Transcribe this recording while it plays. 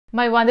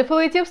My wonderful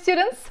YouTube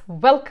students,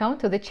 welcome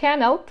to the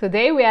channel.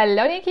 Today we are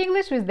learning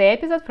English with the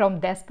episode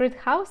from Desperate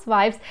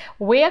Housewives,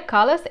 where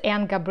Carlos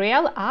and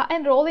Gabrielle are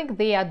enrolling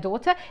their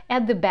daughter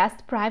at the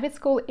best private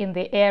school in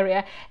the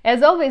area.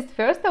 As always,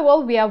 first of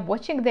all, we are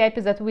watching the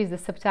episode with the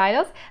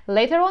subtitles.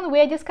 Later on, we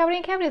are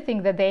discovering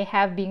everything that they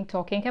have been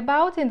talking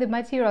about in the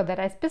material that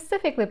I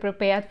specifically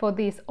prepared for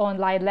this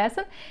online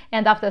lesson.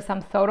 And after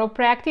some thorough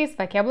practice,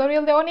 vocabulary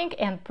learning,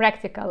 and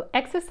practical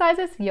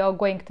exercises, you're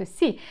going to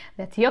see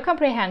that your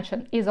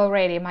comprehension is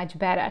already much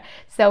better.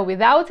 So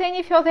without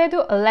any further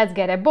ado, let's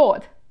get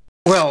aboard.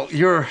 Well,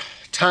 your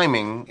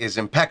timing is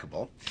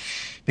impeccable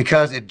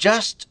because it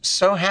just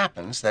so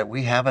happens that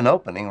we have an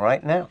opening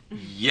right now.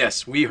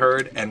 Yes, we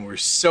heard and we're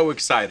so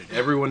excited.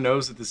 Everyone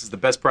knows that this is the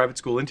best private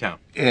school in town.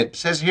 It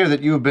says here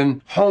that you've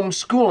been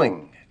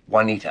homeschooling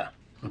Juanita.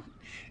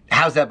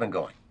 How's that been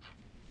going?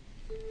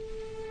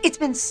 It's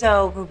been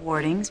so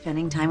rewarding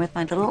spending time with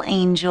my little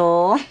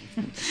angel.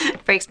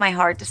 It breaks my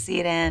heart to see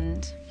it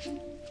end.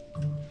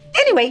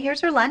 Anyway, here's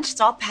her lunch.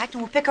 It's all packed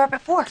and we'll pick her up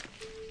at 4.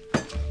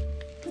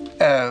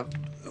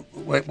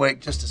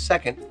 Wait just a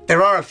second.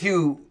 There are a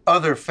few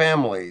other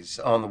families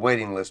on the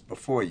waiting list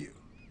before you.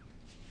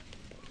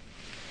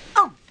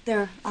 Oh,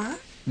 there are?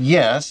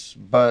 Yes,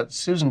 but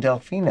Susan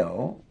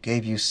Delfino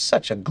gave you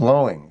such a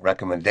glowing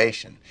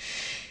recommendation.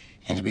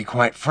 And to be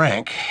quite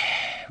frank,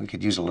 we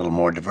could use a little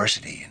more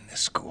diversity in this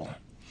school.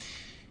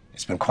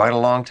 It's been quite a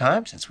long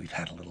time since we've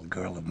had a little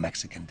girl of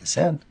Mexican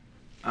descent.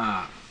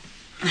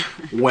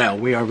 Well,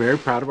 we are very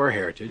proud of our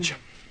heritage,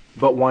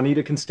 but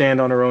Juanita can stand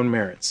on her own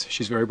merits.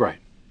 She's very bright.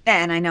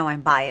 And I know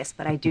I'm biased,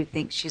 but I do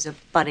think she's a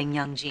budding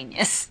young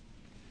genius.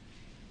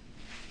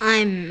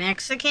 I'm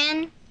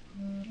Mexican?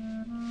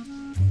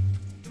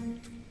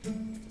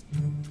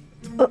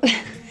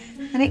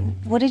 Honey,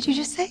 what did you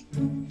just say?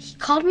 He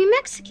called me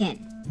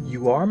Mexican.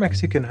 You are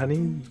Mexican,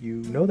 honey. You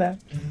know that.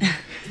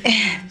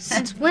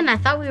 Since when? I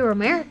thought we were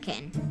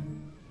American.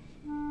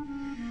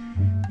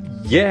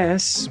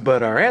 Yes,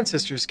 but our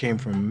ancestors came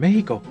from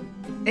Mexico.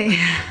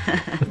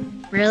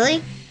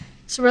 Really?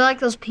 So we're like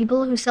those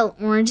people who sell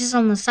oranges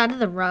on the side of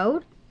the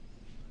road?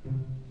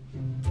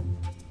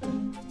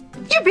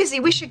 You're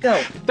busy. We should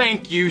go.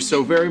 Thank you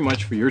so very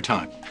much for your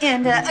time.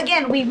 And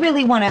again, we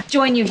really want to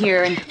join you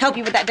here and help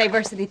you with that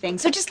diversity thing.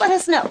 So just let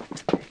us know.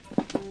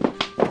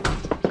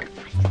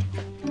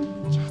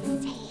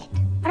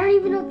 I don't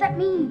even know what that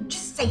means.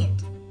 Just say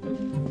it.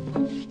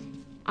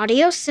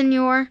 Adios,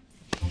 senor.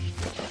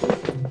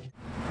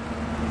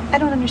 I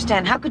don't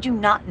understand. How could you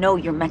not know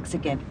you're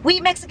Mexican? We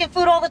eat Mexican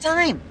food all the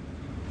time.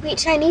 We eat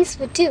Chinese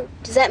food too.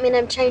 Does that mean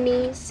I'm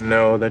Chinese?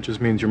 No, that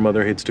just means your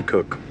mother hates to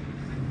cook.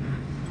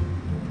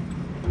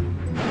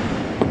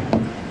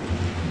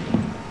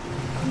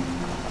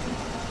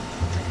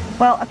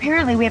 Well,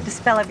 apparently we have to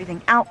spell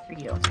everything out for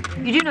you.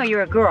 You do know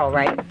you're a girl,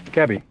 right?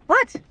 Gabi.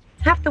 What?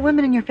 Half the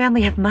women in your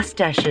family have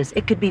mustaches.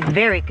 It could be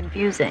very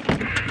confusing.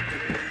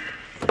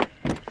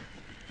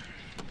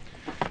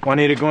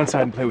 Juanita, go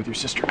inside and play with your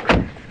sister.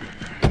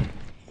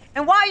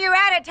 And while you're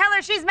at it, tell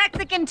her she's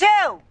Mexican too.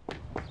 You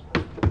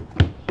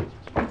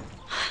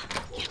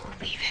don't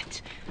believe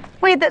it.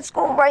 We had that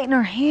school right in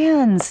our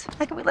hands.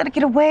 How could we let it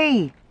get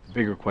away? The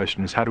bigger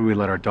question is, how do we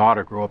let our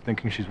daughter grow up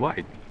thinking she's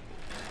white?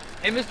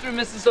 Hey, Mr. and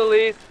Mrs.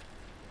 Solis.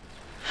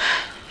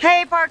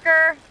 Hey,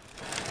 Parker.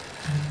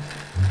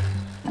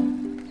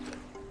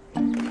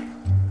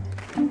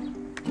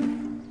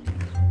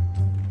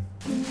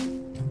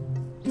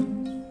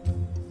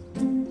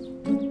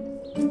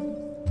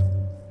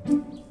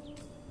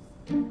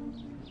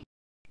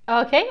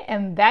 Okay,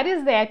 and that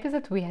is the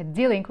episode we are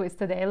dealing with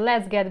today.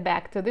 Let's get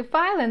back to the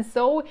file. And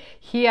so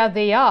here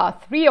they are,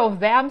 3 of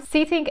them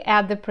sitting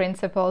at the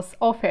principal's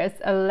office.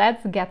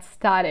 Let's get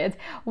started.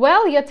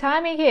 Well, your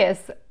timing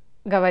is,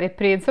 говорит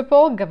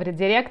принципал, говорит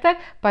директор.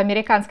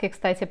 По-американски,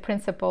 кстати,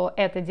 principal —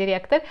 это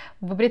директор.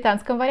 В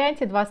британском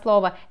варианте 2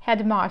 слова: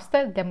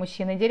 headmaster для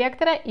мужчины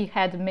директора и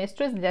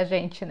headmistress для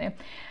женщины.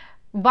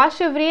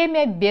 Ваше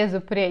время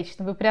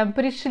безупречно. Вы прям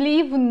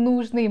пришли в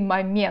нужный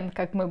момент,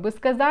 как мы бы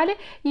сказали.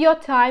 Your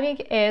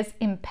timing is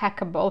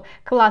impeccable.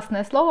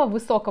 Классное слово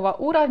высокого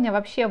уровня.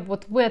 Вообще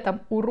вот в этом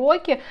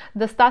уроке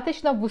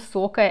достаточно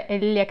высокая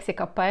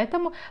лексика,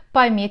 поэтому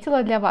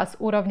пометила для вас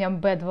уровнем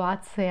B2,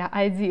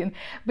 C1.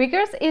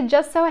 Because it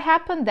just so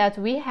happened that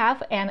we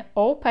have an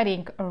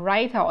opening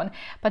right on.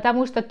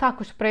 Потому что так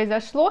уж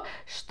произошло,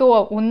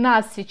 что у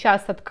нас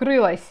сейчас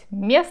открылось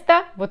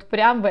место вот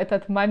прям в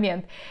этот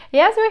момент.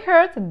 Yes, we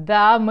heard.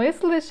 Да, мы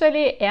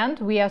слышали, and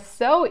we are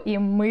so, и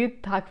мы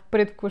так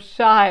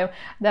предвкушаем,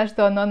 да,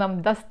 что оно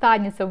нам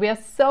достанется. We are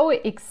so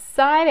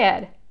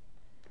excited.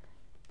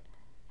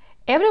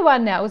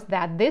 Everyone knows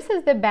that this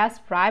is the best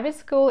private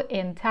school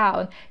in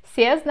town.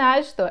 Все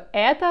знают, что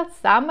это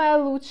самая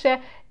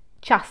лучшая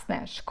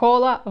частная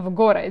школа в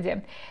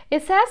городе.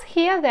 It says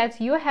here that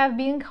you have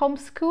been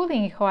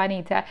homeschooling,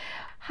 Juanita.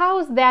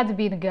 How's that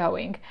been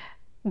going?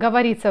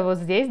 Говорится вот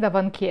здесь, да, в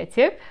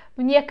анкете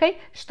в некой,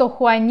 что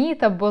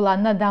Хуанита была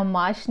на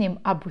домашнем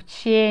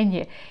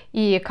обучении.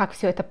 И как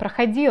все это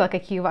проходило,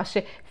 какие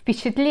ваши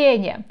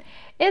впечатления.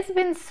 It's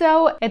been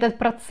so... Этот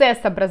процесс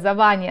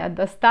образования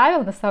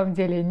доставил, на самом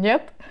деле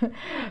нет.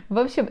 В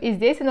общем, и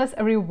здесь у нас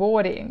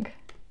rewarding.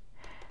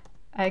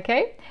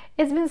 Okay?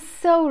 It's been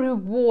so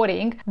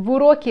rewarding. В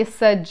уроке с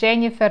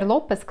Дженнифер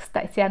Лопес,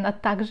 кстати, она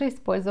также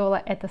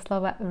использовала это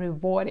слово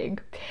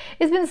rewarding.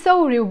 It's been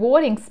so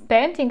rewarding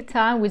spending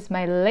time with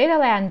my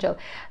little angel.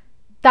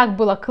 Так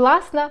было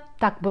классно,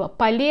 так было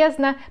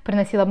полезно,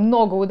 приносило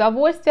много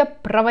удовольствия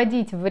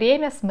проводить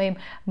время с моим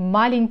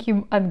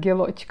маленьким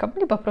ангелочком.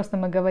 Либо просто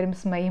мы говорим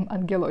с моим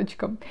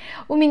ангелочком.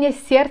 У меня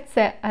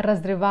сердце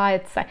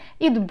разрывается.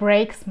 It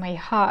breaks my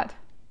heart.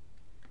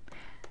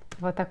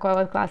 Вот такое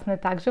вот классное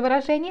также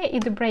выражение.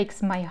 It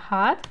breaks my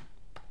heart.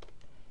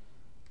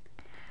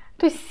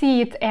 To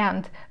see it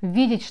end.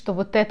 Видеть, что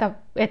вот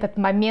этот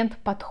момент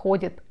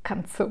подходит к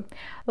концу.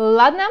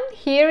 Ладно,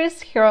 here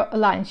is her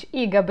lunch.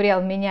 И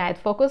Габриэл меняет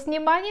фокус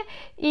внимания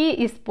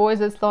и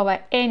использует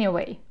слово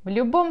anyway. В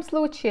любом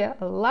случае,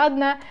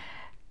 ладно.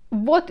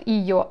 Вот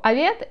ее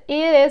обед.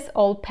 It is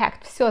all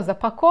packed. Все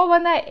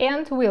запаковано.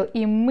 And will.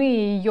 И мы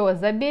ее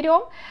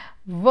заберем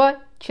в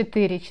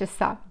 4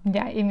 часа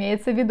дня,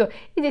 имеется в виду.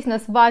 И здесь у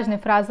нас важный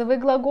фразовый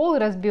глагол.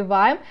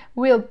 Разбиваем.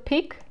 Will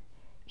pick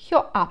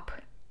her up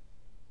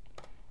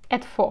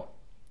at 4.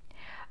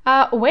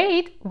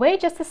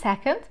 Wait just a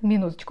second.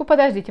 Минуточку,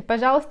 подождите,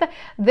 пожалуйста.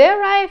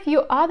 There are a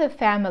few other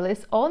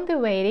families on the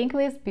waiting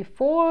list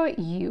before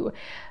you.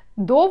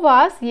 До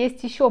вас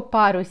есть еще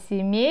пару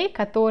семей,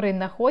 которые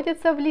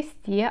находятся в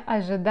листе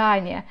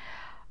ожидания.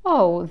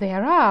 Oh,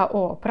 there are.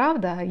 О,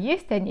 правда,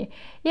 есть они.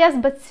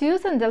 Yes, but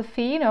Susan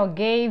Delfino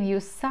gave you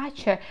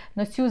such a...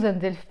 Но Сьюзан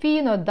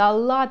Дельфино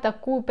дала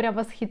такую прям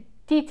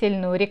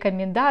восхитительную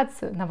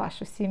рекомендацию на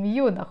вашу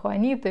семью, на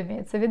Хуаниту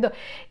имеется в виду.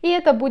 И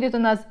это будет у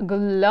нас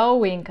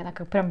glowing, она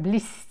как прям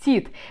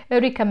блестит. A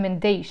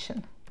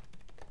recommendation.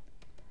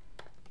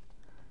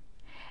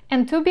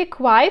 And to be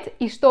quiet,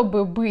 и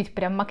чтобы быть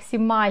прям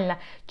максимально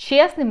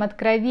честным,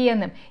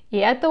 откровенным. И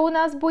это у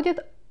нас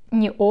будет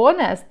не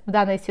honest в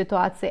данной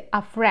ситуации,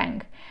 а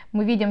frank.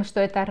 Мы видим, что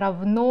это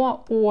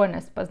равно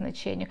honest по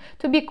значению.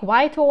 To be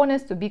quite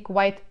honest, to be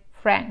quite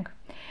frank.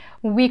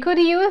 We could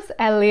use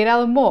a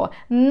little more.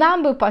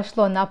 Нам бы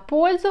пошло на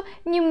пользу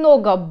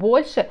немного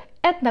больше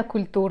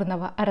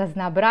этнокультурного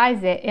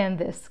разнообразия in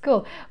this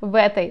school, в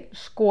этой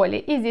школе.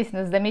 И здесь у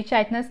нас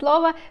замечательное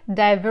слово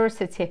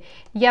diversity.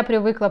 Я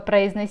привыкла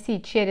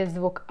произносить через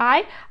звук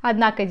I,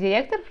 однако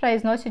директор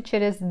произносит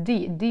через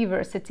D,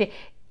 diversity.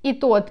 И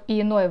тот,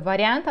 и иной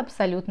вариант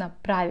абсолютно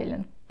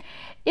правилен.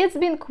 It's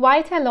been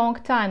quite a long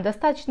time.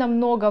 Достаточно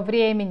много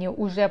времени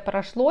уже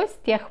прошло с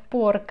тех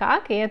пор,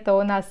 как, и это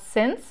у нас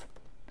since,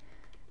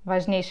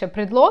 важнейший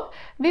предлог,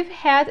 we've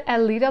had a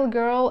little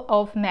girl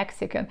of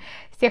Mexican.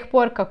 С тех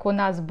пор, как у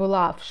нас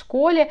была в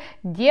школе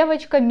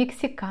девочка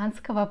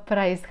мексиканского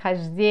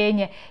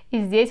происхождения. И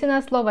здесь у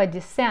нас слово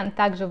descend,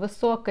 также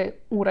высокий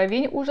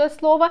уровень уже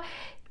слова.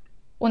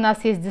 У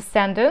нас есть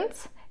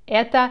descendants,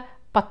 это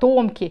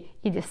потомки,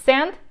 и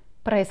descent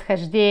 –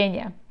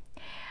 происхождение.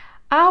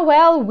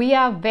 Well, we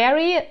are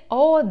very...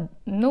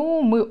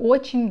 мы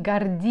очень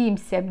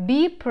гордимся.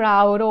 Be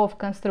proud of –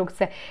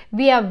 конструкция.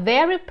 We are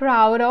very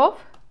proud of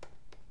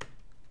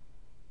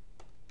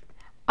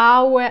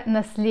our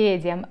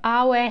наследием,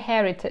 our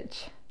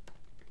heritage.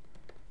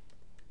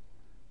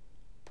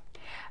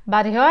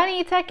 But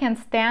Juanita can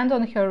stand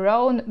on her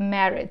own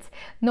merits.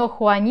 Но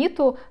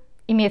Хуаниту,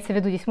 имеется в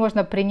виду, здесь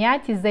можно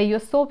принять из-за ее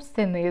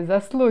собственные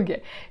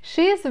заслуги.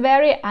 She is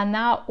very,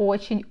 она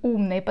очень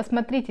умная. И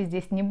посмотрите,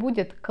 здесь не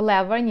будет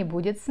clever, не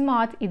будет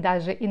smart и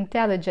даже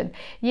intelligent.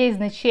 Есть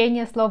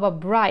значение слова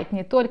bright,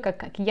 не только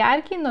как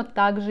яркий, но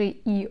также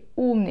и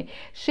умный.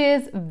 She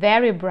is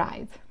very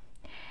bright.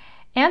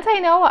 And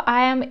I know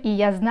I am, и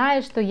я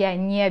знаю, что я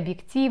не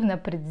объективно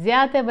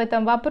предвзятая в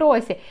этом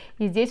вопросе.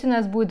 И здесь у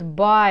нас будет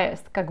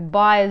biased, как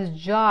biased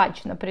judge,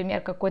 например,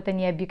 какой-то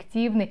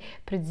необъективный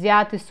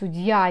предвзятый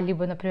судья,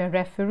 либо, например,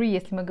 referee,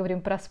 если мы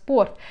говорим про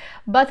спорт.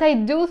 But I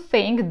do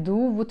think,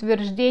 do в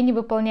утверждении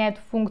выполняет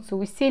функцию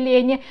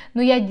усиления,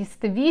 но я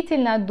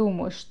действительно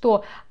думаю,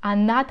 что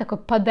она такой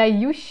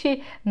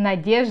подающий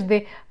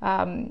надежды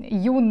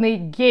юный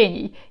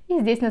гений. И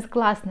здесь у нас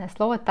классное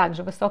слово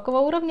также высокого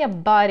уровня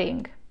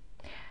budding.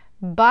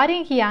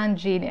 Budding young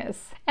genius.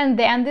 And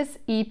then this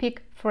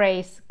epic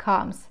phrase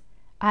comes.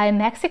 I'm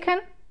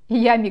Mexican.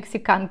 Я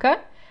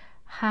мексиканка.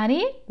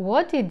 Honey,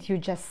 what did you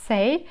just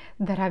say?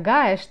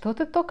 Дорогая, что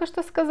ты только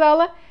что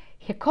сказала?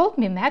 He called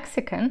me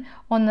Mexican.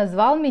 Он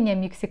назвал меня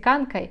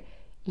мексиканкой.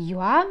 You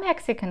are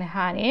Mexican,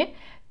 honey.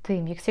 Ты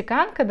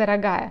мексиканка,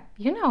 дорогая.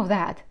 You know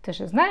that. Ты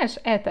же знаешь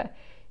это.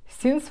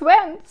 Since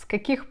when? С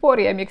каких пор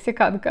я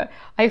мексиканка?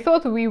 I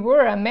thought we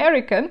were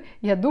American.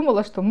 Я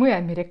думала, что мы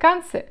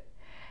американцы.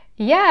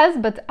 Yes,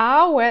 but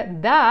our,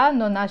 да,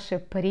 но наши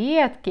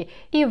предки.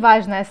 И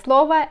важное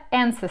слово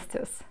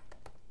ancestors.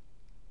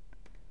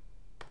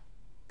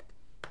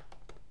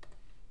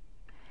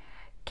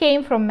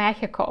 Came from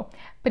Mexico.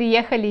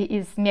 Приехали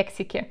из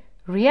Мексики.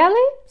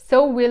 Really?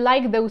 So we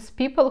like those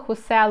people who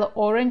sell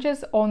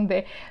oranges on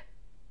the...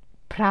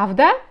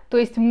 Правда? То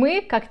есть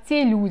мы как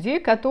те люди,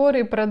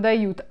 которые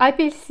продают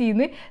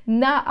апельсины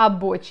на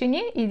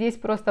обочине, и здесь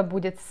просто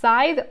будет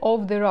side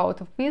of the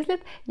road. В Quizlet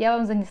я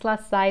вам занесла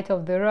side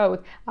of the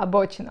road,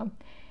 обочина.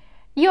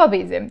 You're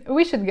busy,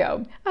 we should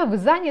go. А вы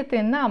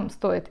заняты, нам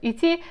стоит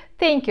идти.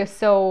 Thank you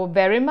so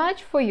very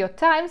much for your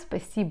time.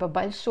 Спасибо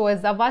большое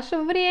за ваше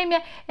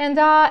время. And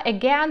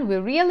again, we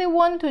really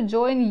want to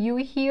join you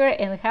here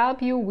and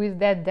help you with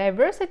that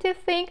diversity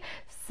thing.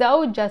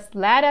 So just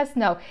let us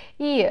know.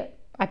 И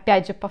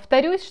опять же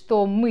повторюсь,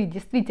 что мы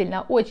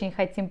действительно очень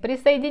хотим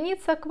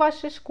присоединиться к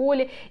вашей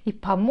школе и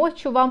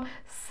помочь вам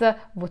с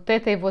вот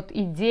этой вот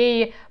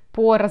идеей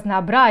по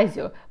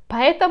разнообразию.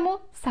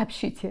 Поэтому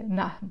сообщите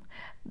нам.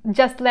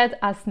 Just let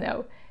us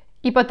know.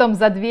 И потом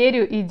за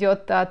дверью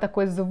идет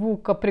такой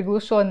звук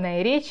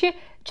приглушенной речи.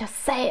 Just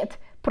say it.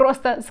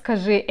 Просто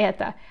скажи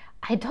это.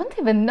 I don't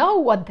even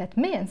know what that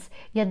means.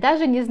 Я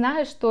даже не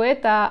знаю, что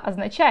это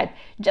означает.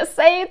 Just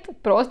say it.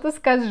 Просто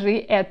скажи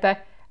это.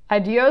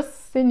 Adios,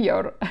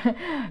 сеньор.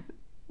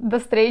 До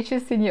встречи,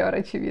 сеньор,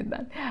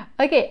 очевидно.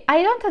 Окей,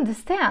 I don't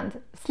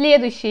understand.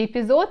 Следующий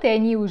эпизод, и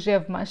они уже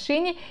в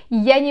машине.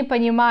 Я не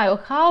понимаю.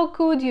 How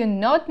could you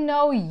not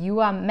know you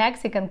are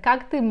Mexican?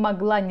 Как ты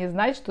могла не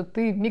знать, что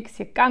ты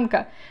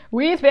мексиканка?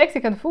 We eat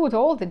Mexican food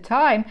all the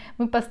time.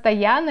 Мы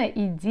постоянно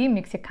едим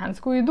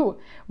мексиканскую еду.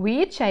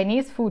 We eat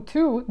Chinese food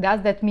too.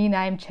 Does that mean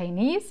I'm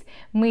Chinese?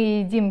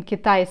 Мы едим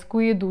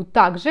китайскую еду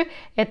также.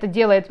 Это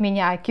делает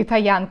меня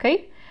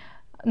китаянкой.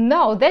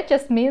 No, that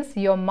just means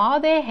your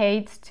mother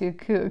hates to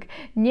cook.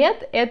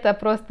 Нет, это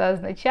просто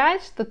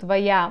означает, что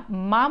твоя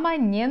мама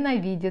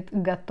ненавидит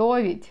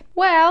готовить.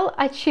 Well,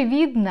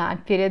 очевидно,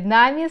 перед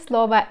нами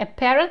слово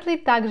apparently,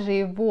 также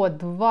его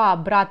два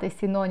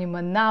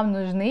брата-синонима нам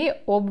нужны,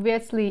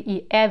 obviously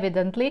и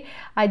evidently.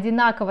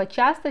 Одинаково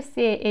часто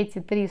все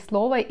эти три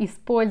слова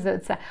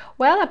используются.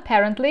 Well,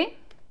 apparently.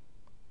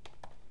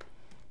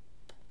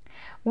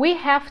 We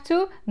have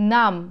to,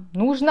 нам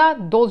нужно,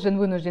 должен,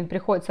 вынужден,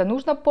 приходится,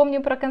 нужно,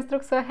 помним про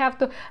конструкцию have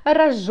to,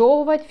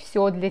 разжевывать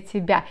все для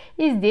тебя.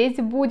 И здесь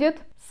будет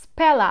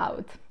spell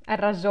out,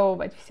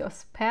 разжевывать все,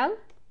 spell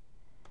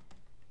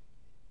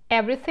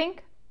everything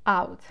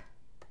out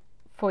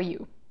for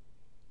you.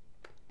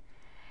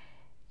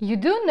 You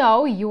do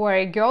know you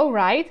are a girl,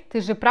 right?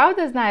 Ты же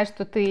правда знаешь,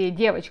 что ты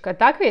девочка,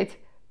 так ведь?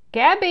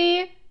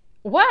 Gabi!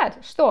 What?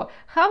 Что?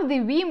 Have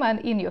the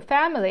women in your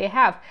family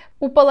have?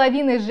 У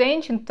половины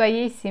женщин в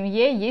твоей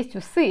семье есть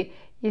усы.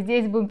 И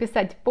здесь будем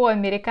писать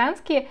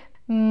по-американски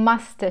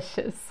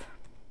mustaches.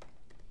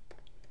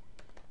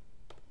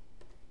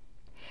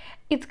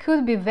 It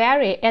could be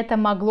very. Это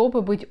могло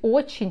бы быть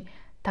очень,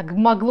 так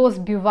могло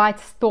сбивать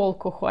с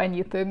толку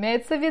Хуаниту.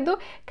 Имеется в виду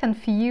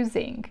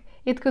confusing.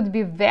 It could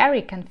be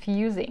very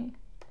confusing.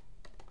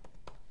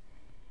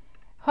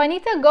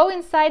 Juanita, go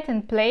inside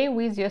and play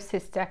with your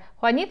sister.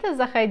 Juanita,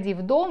 заходи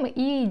в дом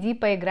и иди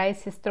поиграй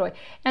с сестрой.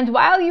 And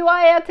while you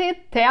are at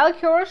it, tell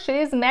her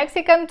she's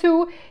Mexican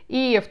too.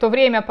 И в то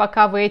время,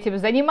 пока вы этим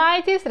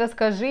занимаетесь,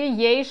 расскажи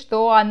ей,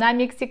 что она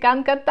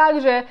мексиканка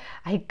также.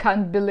 I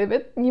can't believe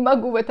it. Не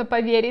могу в это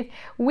поверить.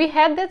 We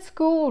had that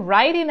school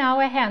right in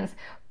our hands.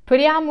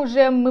 Прям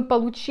уже мы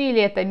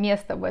получили это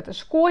место в этой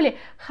школе.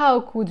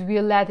 How could we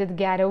let it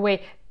get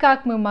away?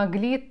 Как мы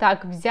могли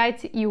так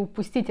взять и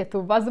упустить эту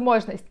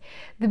возможность?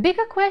 The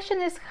bigger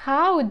question is,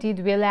 how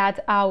did we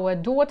let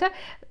our daughter?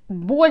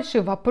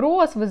 Больший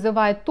вопрос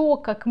вызывает то,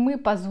 как мы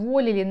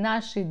позволили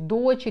нашей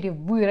дочери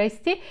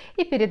вырасти.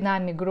 И перед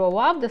нами grow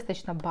up,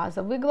 достаточно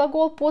базовый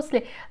глагол.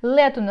 После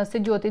let у нас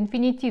идет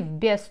инфинитив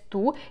без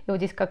to. И вот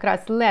здесь как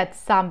раз let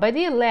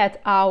somebody, let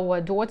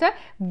our daughter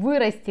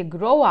вырасти,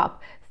 grow up.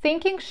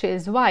 Thinking she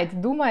is white,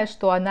 думая,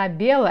 что она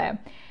белая.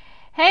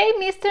 Hey,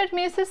 Mr. and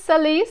Mrs.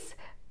 Solis.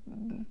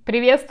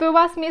 Приветствую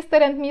вас,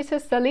 Mr. and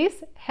Mrs.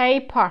 Solis.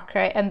 Hey,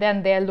 Parker. And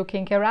then they're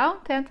looking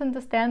around and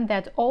understand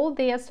that all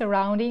their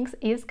surroundings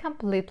is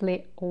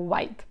completely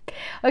white.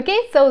 Okay,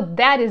 so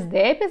that is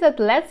the episode.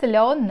 Let's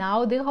learn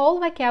now the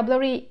whole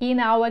vocabulary in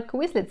our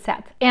Quizlet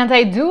set. And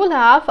I do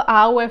love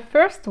our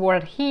first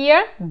word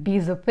here,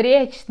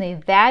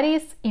 безупречный. That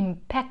is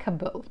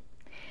impeccable.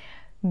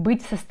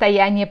 Быть в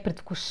состоянии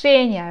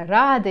предвкушения,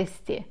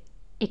 радости,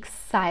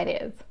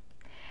 excited.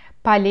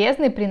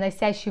 Полезный,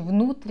 приносящий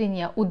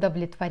внутреннее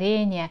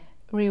удовлетворение,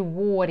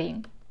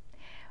 rewarding.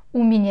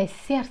 У меня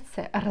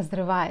сердце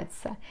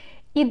разрывается,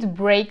 it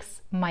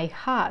breaks my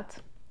heart.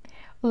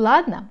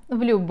 Ладно,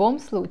 в любом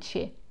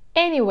случае,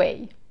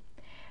 anyway.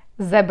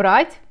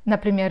 Забрать,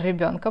 например,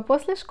 ребенка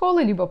после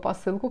школы, либо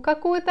посылку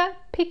какую-то,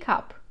 pick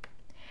up.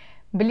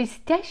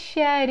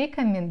 Блестящая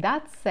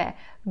рекомендация,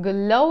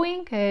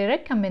 glowing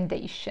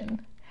recommendation.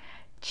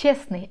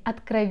 Честный,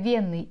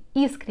 откровенный,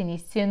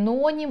 искренний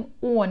синоним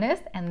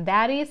honest, and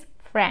that is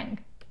frank.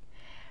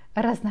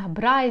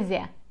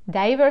 Разнообразие,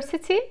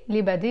 diversity,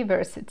 либо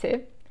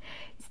diversity.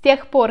 С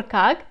тех пор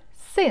как,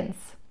 since.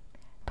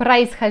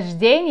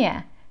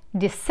 Происхождение,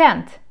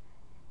 descent.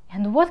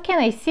 And what can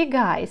I see,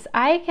 guys?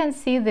 I can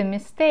see the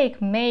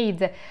mistake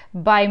made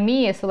by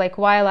me. So like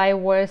while I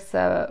was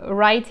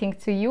writing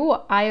to you,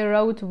 I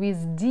wrote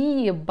with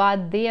D,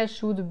 but there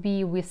should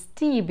be with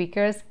T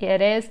because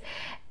it is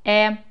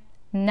a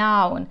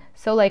noun.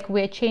 So like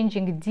we're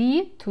changing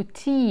D to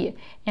T,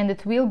 and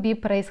it will be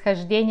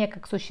происхождение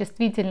как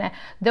существительное.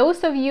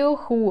 Those of you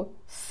who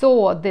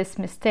saw this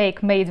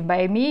mistake made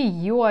by me,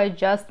 you are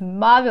just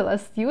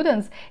marvelous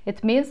students.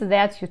 It means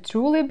that you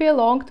truly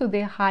belong to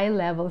the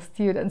high-level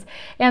students.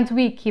 And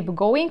we keep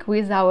going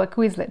with our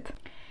Quizlet.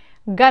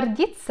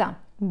 Гордиться,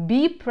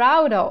 be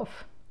proud of.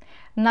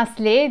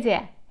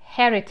 Наследие,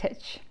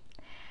 heritage.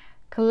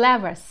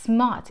 Clever,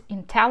 smart,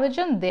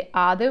 intelligent, the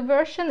other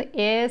version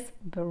is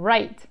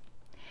bright.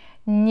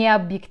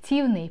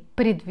 Необъективный,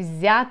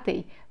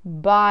 предвзятый,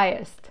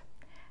 biased.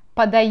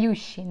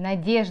 Подающий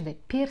надежды,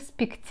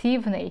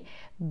 перспективный,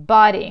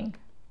 budding.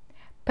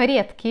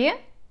 Предки,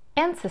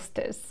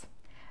 ancestors.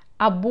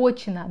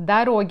 Обочина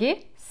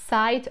дороги,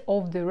 side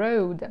of the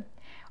road.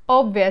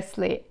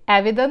 Obviously,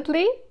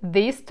 evidently,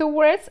 these two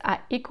words are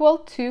equal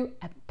to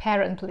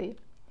apparently.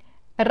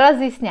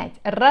 Разъяснять,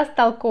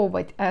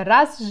 растолковывать,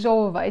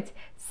 разжевывать,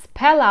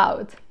 spell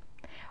out.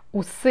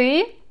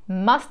 Усы,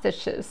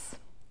 mustaches,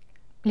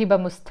 либо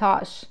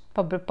mustache,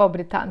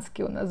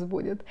 по-британски у нас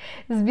будет.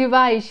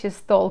 Сбивающий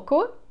с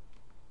толку,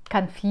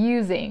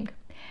 confusing.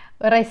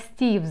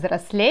 Расти,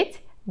 взрослеть,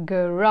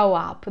 grow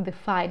up, the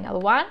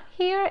final one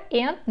here.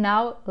 And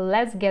now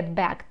let's get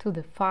back to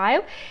the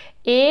file.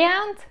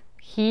 And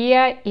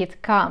here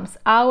it comes,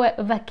 our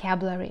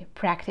vocabulary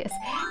practice.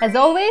 As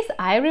always,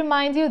 I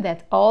remind you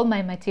that all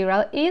my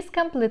material is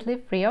completely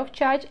free of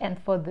charge, and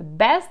for the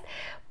best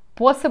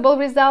possible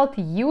result,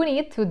 you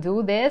need to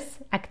do this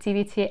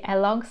activity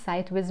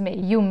alongside with me.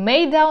 You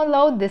may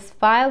download this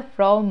file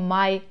from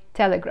my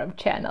Telegram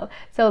channel.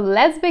 So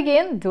let's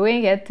begin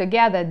doing it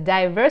together.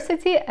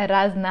 Diversity,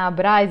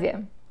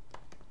 разнообразие.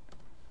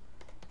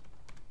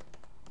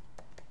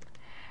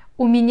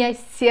 У меня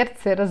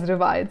сердце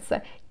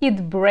разрывается.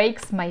 It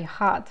breaks my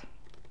heart.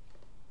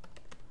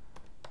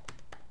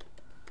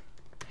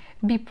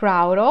 Be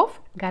proud of,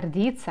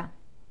 гордиться.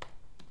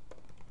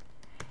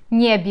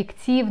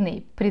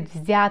 Необъективный,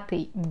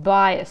 предвзятый,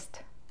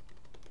 biased.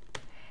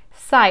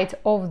 Side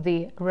of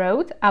the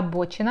road,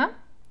 обочина.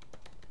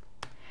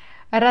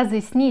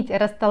 Разъяснить,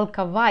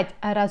 растолковать,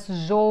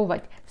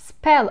 разжевывать.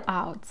 Spell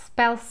out,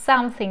 spell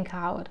something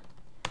out.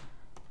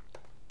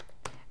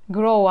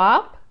 Grow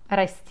up,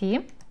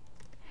 расти.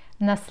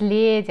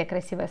 Наследие,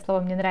 красивое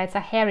слово, мне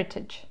нравится,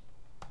 heritage.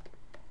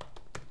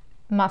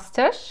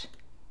 Mustache,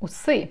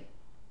 усы.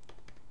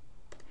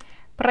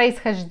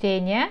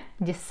 Происхождение,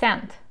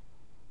 descent.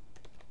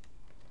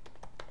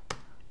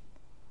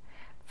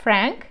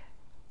 Frank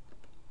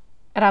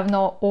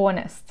равно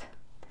honest,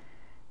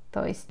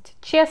 то есть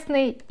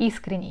честный,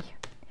 искренний.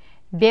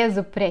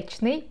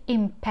 Безупречный,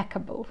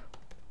 impeccable.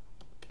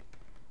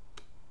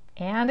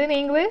 And in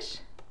English?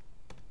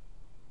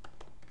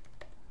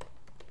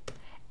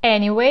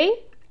 Anyway,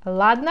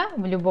 ладно,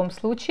 в любом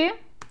случае.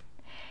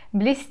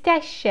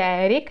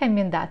 Блестящая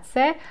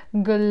рекомендация,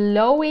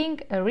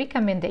 glowing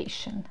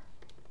recommendation.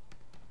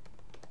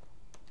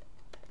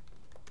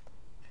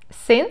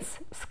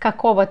 Since, с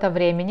какого-то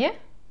времени.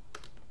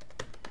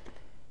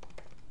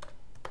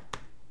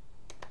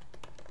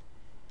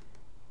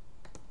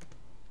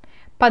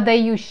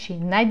 Подающий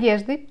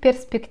надежды,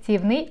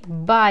 перспективный,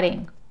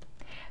 budding.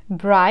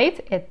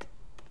 Bright, it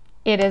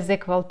is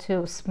equal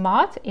to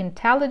smart,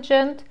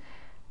 intelligent,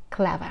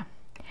 clever.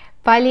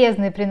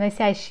 Полезный,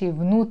 приносящий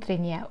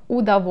внутреннее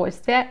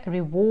удовольствие,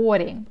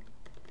 rewarding.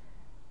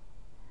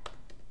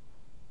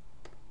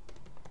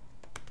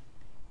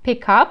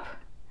 Pick up,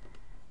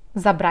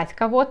 забрать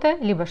кого-то,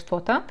 либо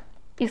что-то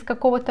из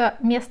какого-то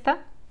места.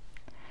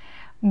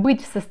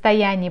 Быть в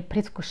состоянии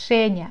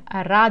предвкушения,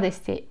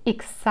 радости,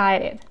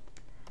 excited.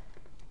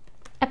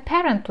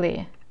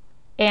 Apparently,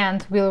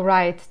 and we'll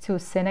write two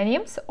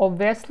synonyms,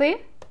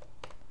 obviously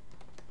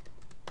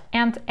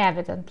and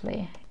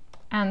evidently.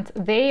 And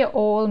they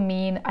all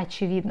mean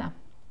очевидно.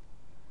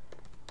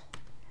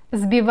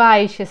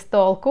 Сбивающий с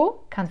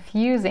толку,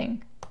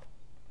 confusing.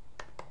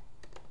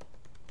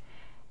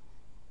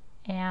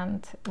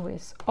 And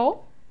with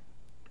O.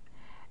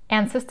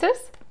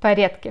 Ancestors,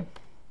 предки.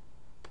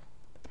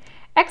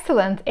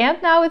 Excellent,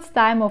 and now it's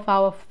time of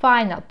our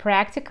final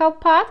practical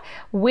part,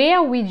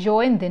 where we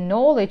join the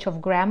knowledge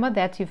of grammar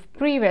that you've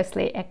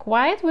previously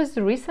acquired with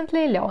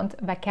recently learned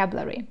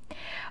vocabulary.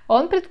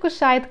 Он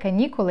предвкушает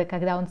каникулы,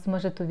 когда он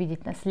сможет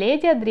увидеть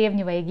наследие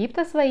Древнего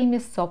Египта своими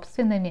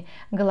собственными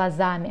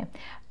глазами.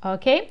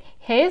 Okay,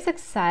 he is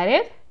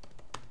excited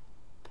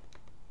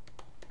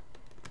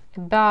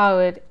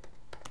about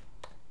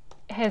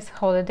his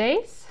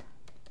holidays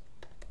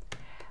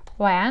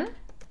when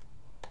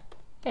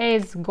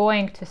is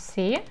going to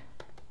see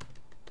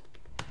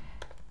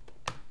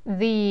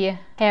the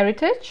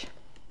heritage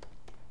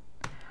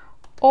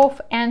of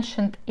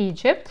ancient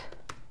Egypt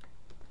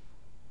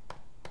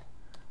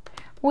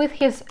with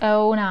his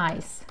own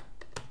eyes.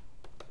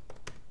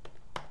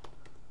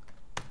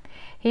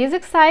 He is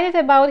excited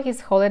about his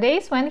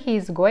holidays when he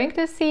is going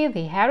to see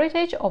the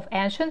heritage of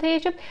ancient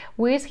Egypt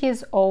with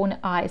his own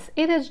eyes.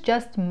 It is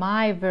just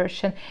my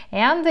version,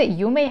 and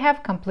you may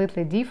have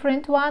completely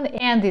different one,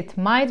 and it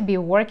might be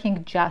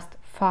working just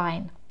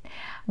fine.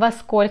 Во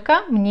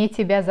сколько мне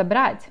тебя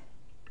забрать?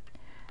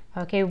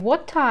 Okay,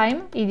 what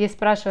time? Иди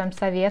спрашиваем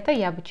совета,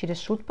 я бы через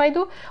should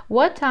пойду.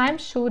 What time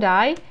should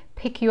I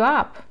pick you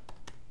up?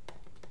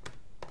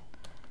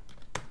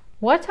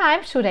 What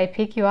time should I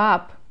pick you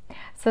up?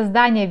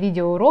 Создание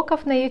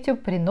видеоуроков на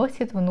YouTube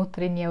приносит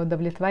внутреннее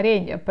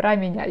удовлетворение. Про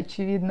меня,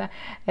 очевидно.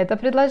 Это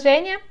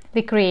предложение.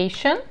 The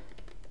creation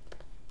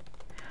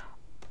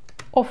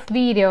of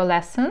video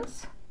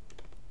lessons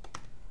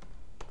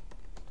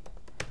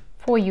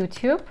for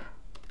YouTube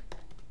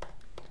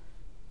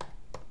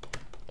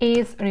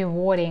is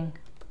rewarding.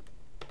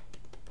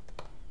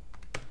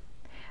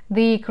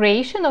 The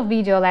creation of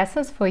video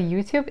lessons for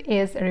YouTube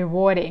is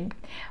rewarding.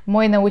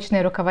 Мой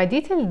научный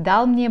руководитель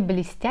дал мне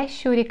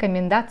блестящую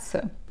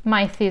рекомендацию.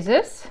 My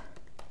thesis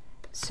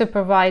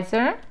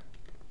supervisor.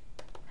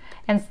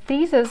 And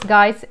thesis,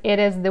 guys, it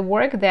is the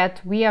work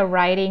that we are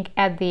writing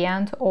at the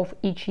end of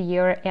each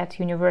year at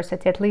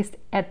university. At least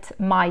at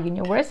my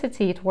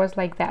university, it was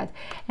like that.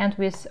 And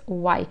with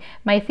Y.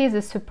 My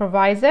thesis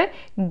supervisor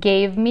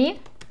gave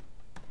me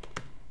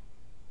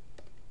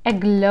a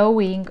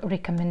glowing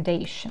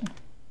recommendation.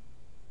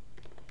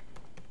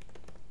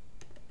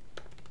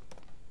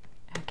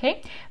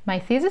 Okay, my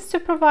thesis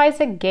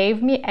supervisor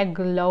gave me a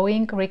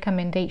glowing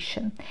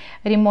recommendation.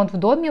 Ремонт в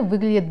доме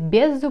выглядит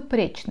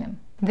безупречным.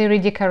 The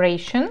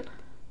redecoration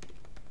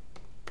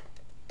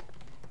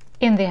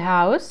in the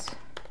house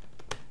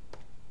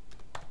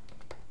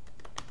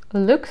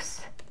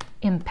looks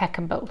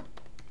impeccable.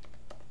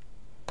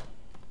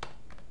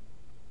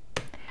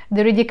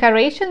 The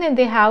redecoration in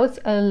the house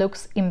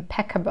looks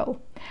impeccable.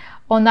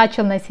 Он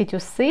начал носить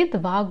усы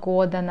 2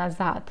 года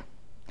назад.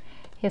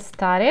 He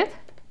started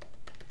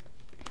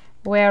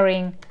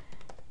wearing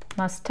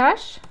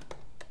mustache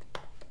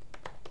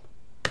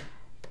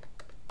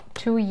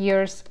 2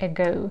 years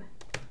ago.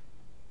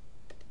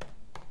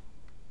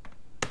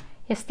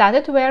 He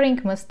started wearing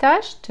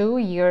mustache 2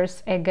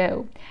 years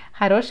ago.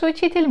 Хороший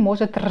учитель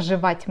может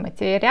разжевать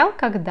материал,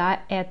 когда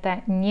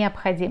это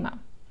необходимо.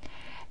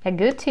 A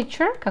good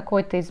teacher,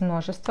 какой-то из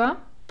множества,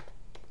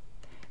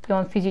 и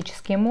он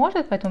физически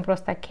может, поэтому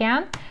просто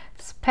can.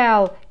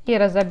 Spell и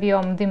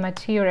разобьем the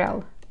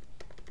material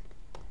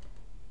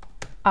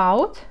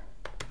out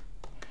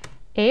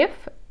if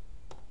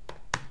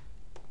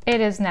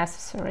it is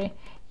necessary.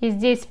 И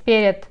здесь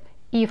перед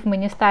if мы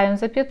не ставим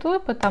запятую,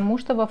 потому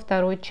что во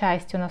второй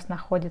части у нас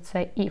находится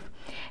if.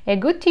 A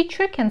good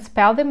teacher can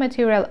spell the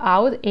material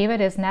out if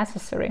it is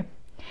necessary.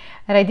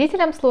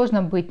 Родителям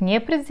сложно быть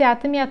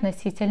непредвзятыми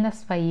относительно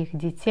своих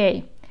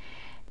детей.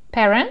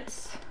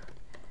 Parents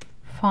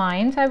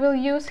find, I will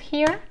use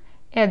here,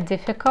 it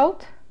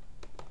difficult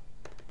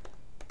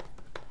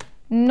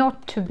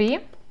not to be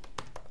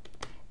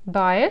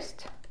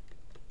biased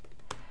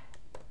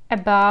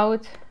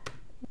about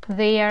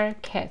their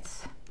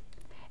kids.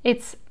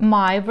 It's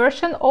my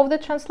version of the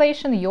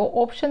translation, your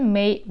option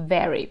may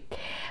vary.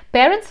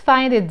 Parents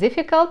find it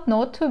difficult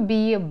not to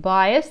be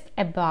biased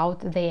about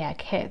their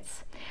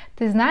kids.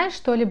 Ты знаешь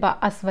что-либо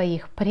о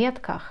своих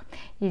предках?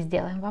 И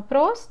сделаем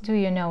вопрос. Do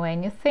you know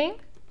anything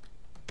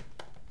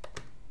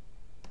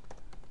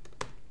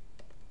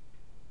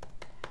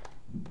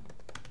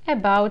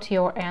about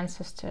your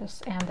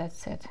ancestors? And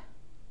that's it.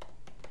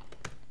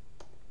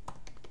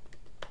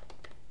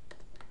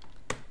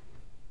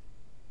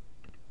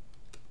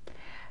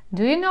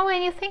 Do you know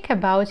anything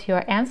about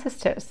your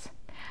ancestors?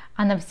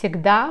 Она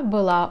всегда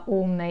была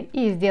умной.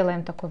 И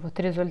сделаем такой вот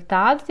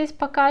результат. Здесь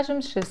покажем.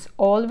 She's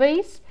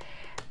always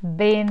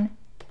been.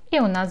 И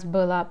у нас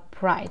было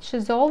bright.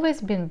 She's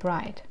always been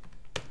bright.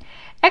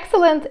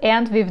 Excellent,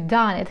 and we've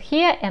done it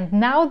here. And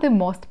now the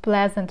most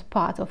pleasant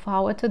part of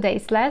our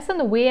today's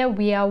lesson, where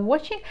we are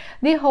watching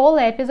the whole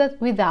episode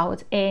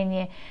without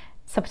any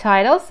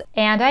subtitles.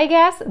 And I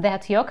guess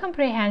that your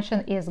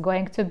comprehension is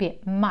going to be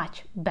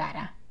much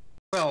better.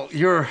 Well,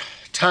 your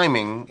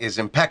timing is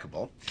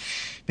impeccable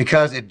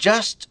because it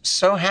just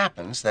so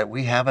happens that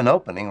we have an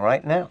opening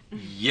right now.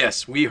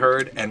 Yes, we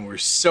heard, and we're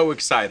so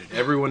excited.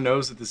 Everyone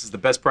knows that this is the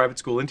best private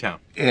school in town.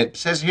 It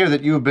says here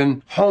that you have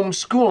been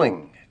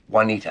homeschooling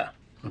Juanita.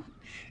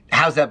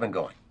 How's that been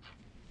going?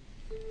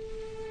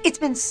 It's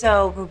been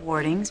so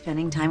rewarding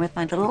spending time with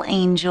my little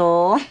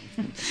angel.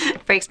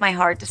 Breaks my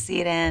heart to see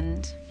it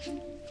end.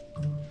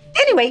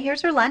 Anyway,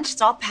 here's her lunch.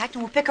 It's all packed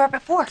and we'll pick her up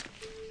at 4.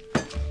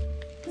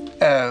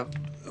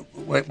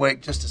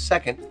 Wait just a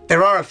second.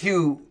 There are a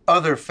few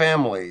other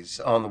families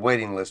on the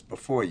waiting list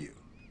before you.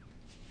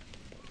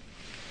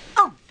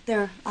 Oh,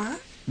 there are?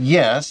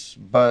 Yes,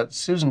 but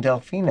Susan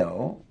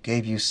Delfino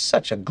gave you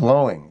such a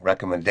glowing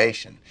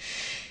recommendation.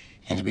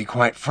 And to be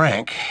quite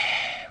frank,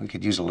 we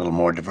could use a little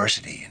more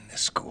diversity in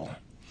this school.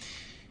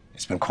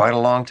 It's been quite a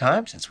long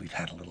time since we've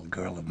had a little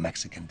girl of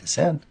Mexican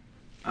descent.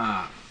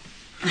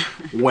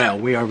 Well,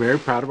 we are very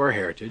proud of our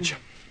heritage,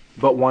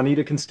 but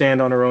Juanita can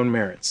stand on her own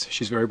merits.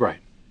 She's very bright.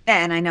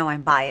 And I know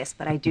I'm biased,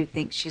 but I do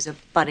think she's a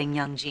budding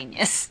young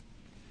genius.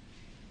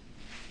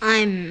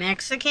 I'm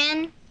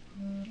Mexican?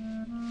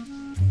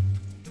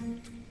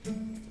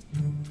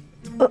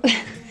 Oh,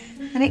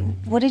 honey,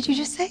 what did you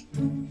just say?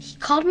 He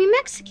called me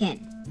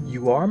Mexican.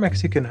 You are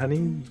Mexican,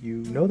 honey. You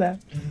know that.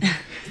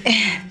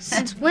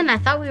 Since when? I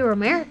thought we were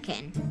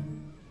American.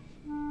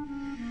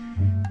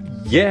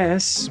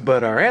 Yes,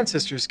 but our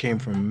ancestors came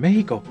from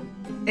Mexico.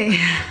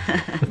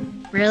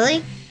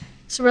 Really?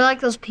 So we're like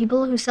those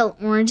people who sell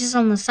oranges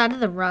on the side of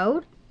the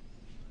road?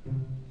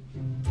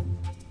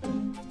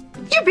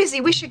 You're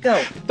busy. We should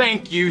go.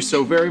 Thank you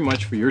so very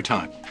much for your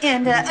time.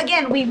 And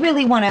again, we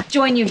really want to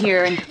join you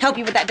here and help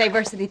you with that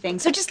diversity thing.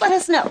 So just let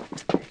us know.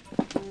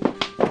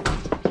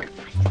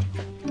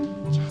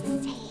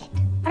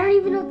 I don't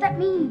even know what that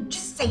means.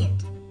 Just say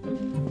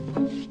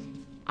it.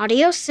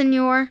 Adios,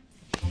 senor.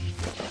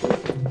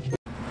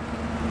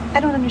 I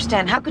don't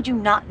understand. How could you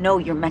not know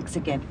you're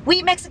Mexican? We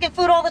eat Mexican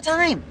food all the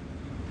time.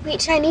 We eat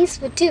Chinese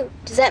food too.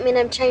 Does that mean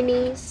I'm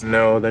Chinese?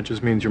 No, that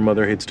just means your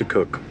mother hates to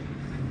cook.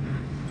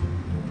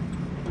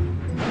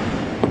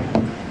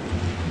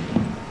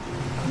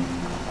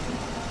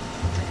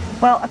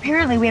 Well,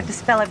 apparently we have to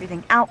spell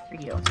everything out for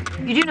you.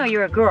 You do know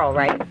you're a girl,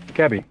 right?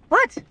 Gabi.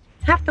 What?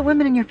 Half the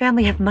women in your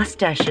family have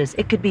mustaches.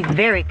 It could be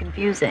very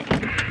confusing.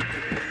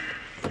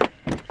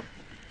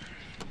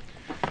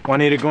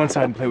 Juanita, go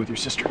inside and play with your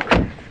sister.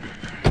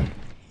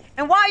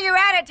 And while you're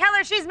at it, tell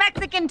her she's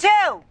Mexican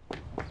too.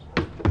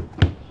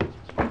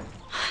 Can't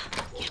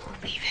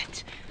believe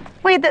it.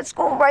 We had that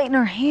school right in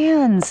our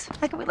hands.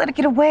 How could we let it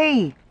get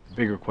away? The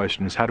bigger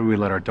question is, how do we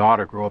let our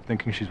daughter grow up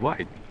thinking she's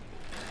white?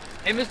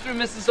 Hey, Mr. and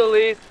Mrs.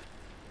 Solis.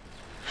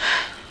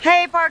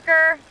 Hey,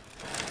 Parker.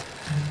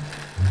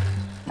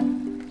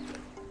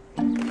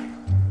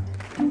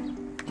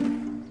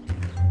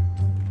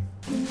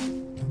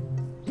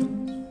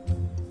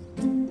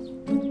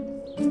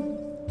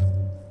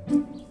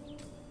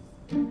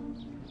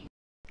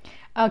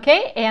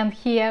 Okay, and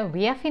here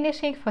we are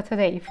finishing for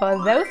today.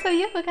 For those of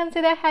you who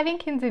consider having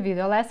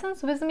individual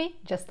lessons with me,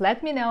 just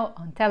let me know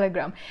on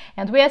Telegram.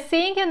 And we are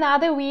seeing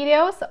another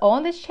videos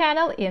on this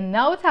channel in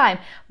no time.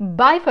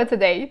 Bye for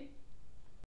today!